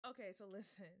Okay, so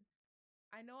listen.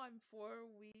 I know I'm 4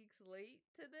 weeks late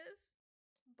to this,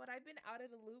 but I've been out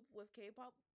of the loop with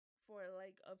K-pop for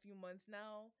like a few months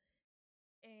now,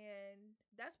 and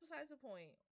that's besides the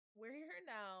point. We're here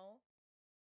now,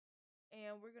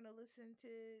 and we're gonna listen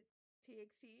to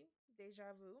TXT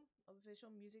Deja Vu Official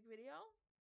music video.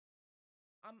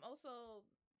 I'm also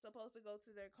supposed to go to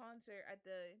their concert at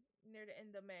the near the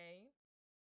end of May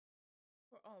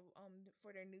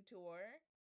for their new tour.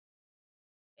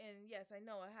 And yes, I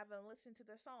know I haven't listened to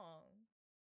their song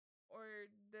or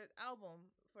the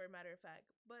album for a matter of fact,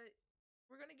 but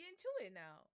we're gonna get into it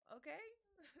now, okay?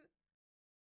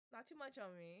 Not too much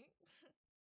on me.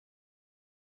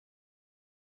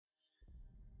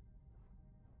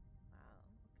 Wow,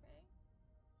 okay.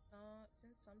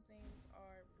 Since some things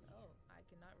are, oh, I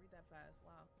cannot read that fast.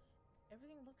 Wow,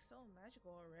 everything looks so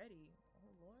magical already.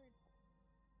 Oh Lord.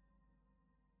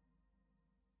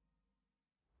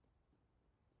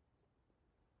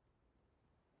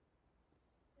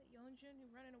 Yeonjun, you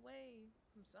running away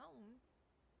from something.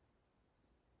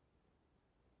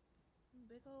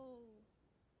 Big old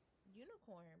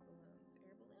unicorn balloons,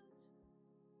 air balloons.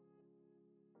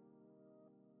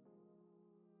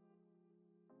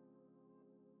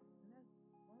 And that's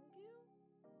Bongyu?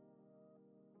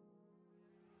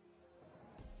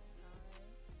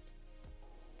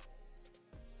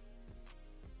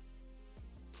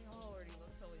 They already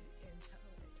look so angelic.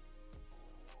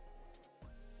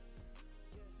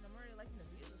 And I'm already liking the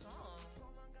beat of the song.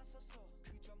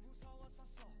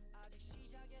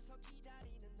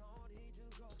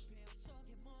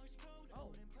 Oh.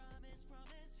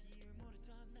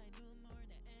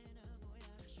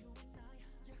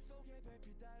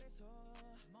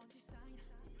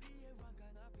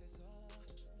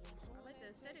 I like the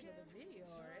aesthetic of the video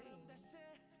already.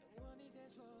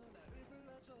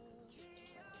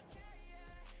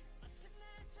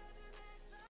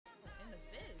 And the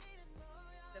fits.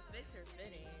 The fits are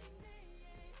fitting.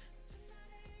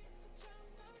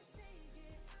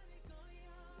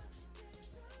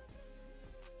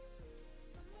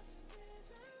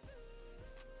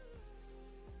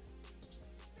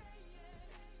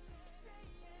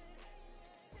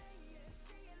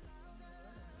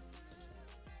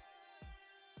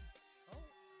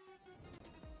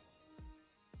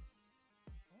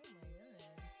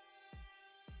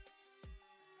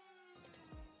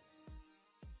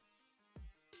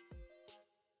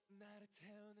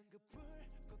 태우는 그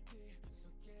불꽃빛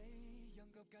속에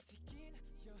연극같이 긴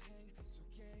여행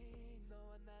속에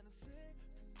너와 나는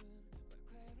슬픔은 my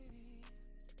clarity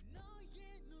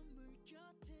너의 눈물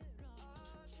곁으로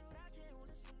어줄하게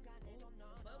오는 순간에도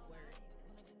넌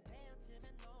무너진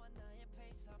배어쯤엔 너와 나의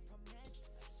place of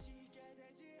promise 시게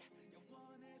되지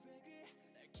영원의 베기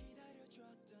날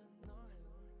기다려줬던 널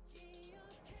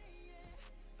기억해 yeah.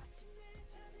 마침내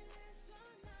찾아냈어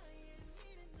나의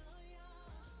미래 너야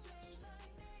Say my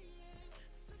name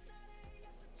순간의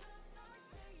약속처럼 널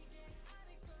세게 안을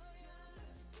거야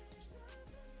마치 Deja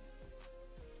Vu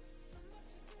넌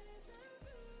마치 Deja Vu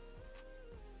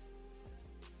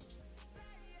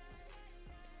Say it,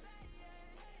 say it,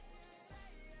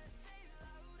 say it, say it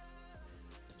louder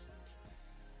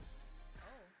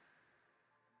Oh.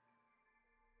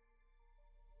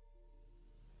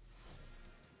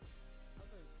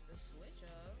 The switch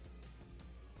up.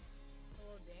 A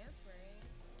little dance break.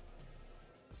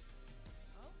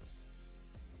 Oh.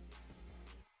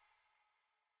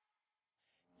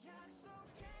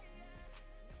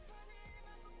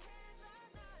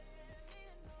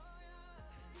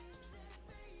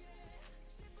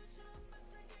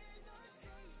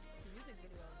 The music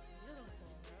video is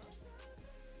beautiful, bro.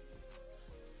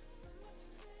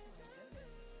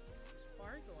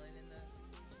 Sparkling in the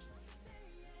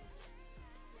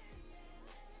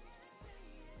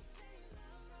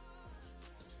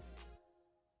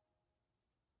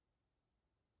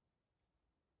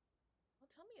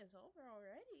tell me it's over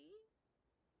already.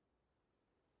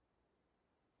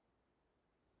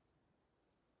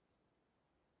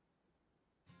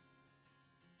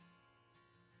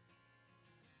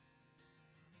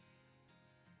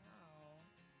 Wow.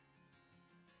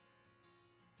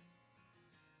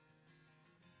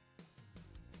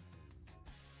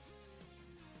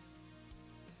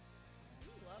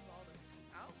 You love all the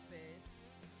outfits.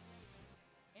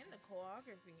 And the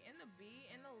choreography, and the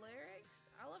beat, and the lyrics.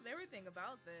 I love everything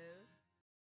about this.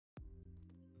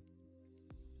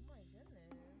 Oh my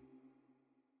goodness.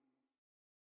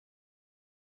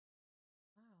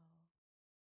 Wow.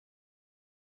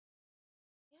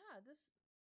 Yeah,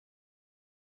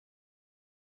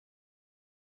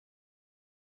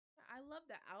 I love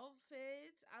the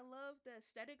outfits. I love the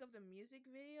aesthetic of the music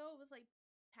video. It was like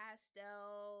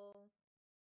pastel,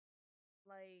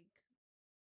 like,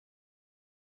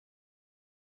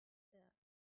 yeah.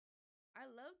 I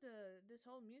love this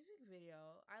whole music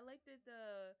video. I liked that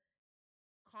the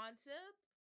concept,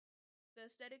 the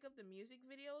aesthetic of the music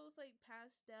video was like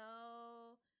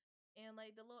pastel, and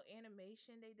like the little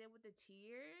animation they did with the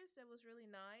tears, that was really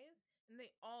nice. And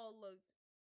they all looked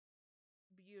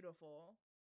beautiful.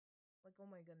 Like, oh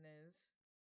my goodness.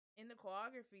 In the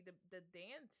choreography, the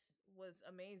dance was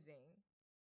amazing.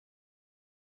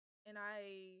 And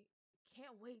I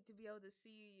can't wait to be able to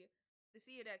see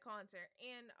it at concert.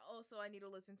 And also I need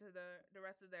to listen to the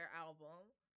rest of their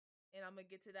album. And I'm gonna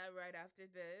get to that right after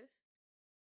this.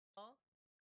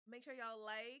 Make sure y'all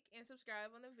like and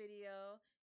subscribe on the video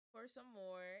for some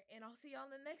more. And I'll see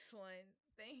y'all in the next one.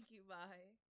 Thank you. Bye.